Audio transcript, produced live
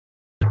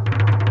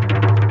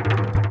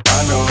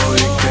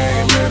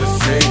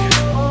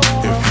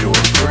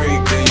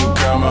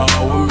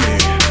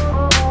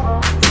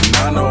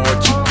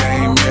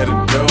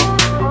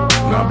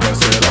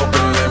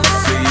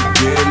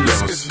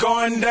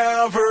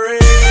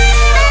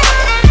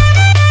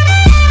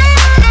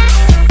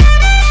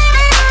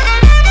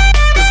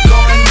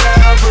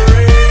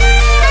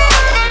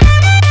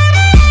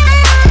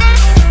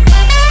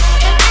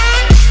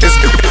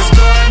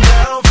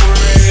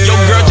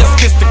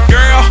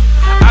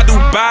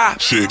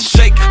chick.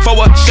 Shake for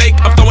a shake,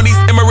 I'm throwing these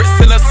Emirates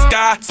in the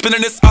sky.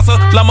 Spinning this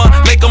Assalamu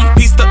alaikum,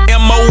 peace to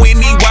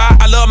M-O-N-E-Y.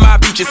 I love my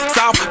beaches,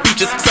 south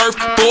beaches,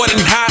 surfboard and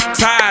high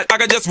tide. I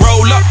can just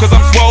roll up, cause I'm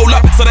swole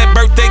up. So that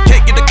birthday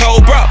cake get the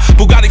Cobra.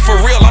 Bugatti for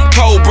real, I'm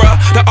Cobra.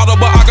 The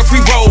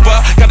autobiography rover.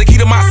 Got the key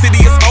to my city,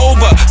 it's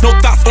over. No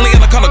thoughts, only in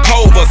the color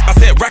covers. I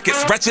said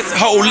rackets, ratchets,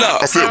 hold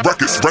up. I said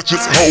rackets,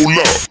 ratchets, hold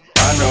up.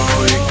 I know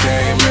who you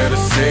came here to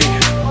see.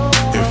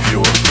 If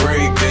you a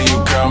freak, then you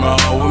come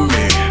home with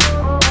me.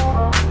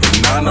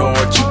 And I know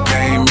what you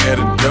came here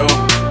to do.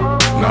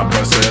 Now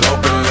bust it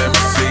open, let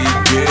me see you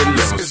get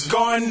loose. It's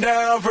going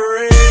down for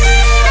real.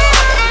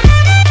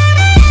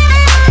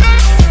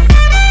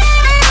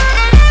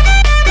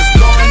 It's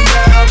going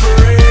down for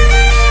real.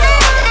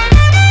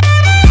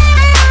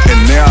 And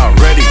they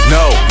already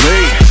know me.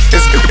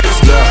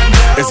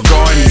 It's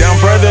going down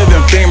further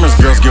than famous.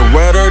 Girls get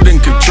wetter than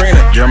Katrina.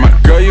 Yeah, my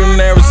girl, you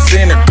never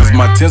seen it. Cause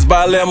my tins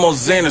by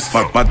limousines.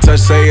 My touch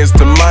say it's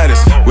the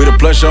Midas. We the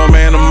plus, your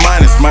man, the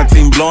minus. My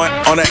team blowing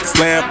on that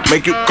slam.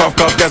 Make you cough,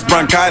 cough, that's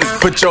bronchitis.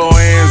 Put your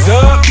hands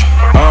up.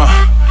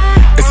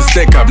 It's a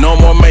stick up, no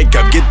more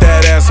makeup. Get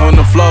that ass on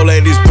the floor,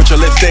 ladies, put your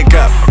lipstick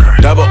up.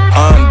 Double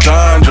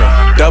entendre,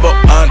 double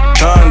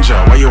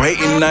entendre. Why you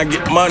hating, I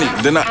get money,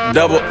 then I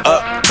double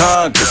up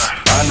conquers.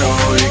 I know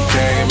who you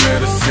came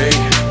here to see.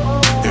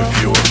 If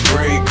you a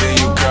freak, then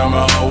you come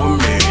home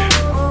with me.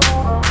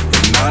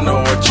 And I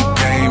know what you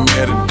came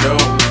here to do.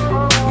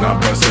 Now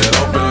bust it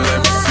open, let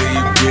me see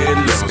you get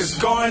loose. It's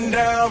going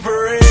down for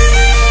real.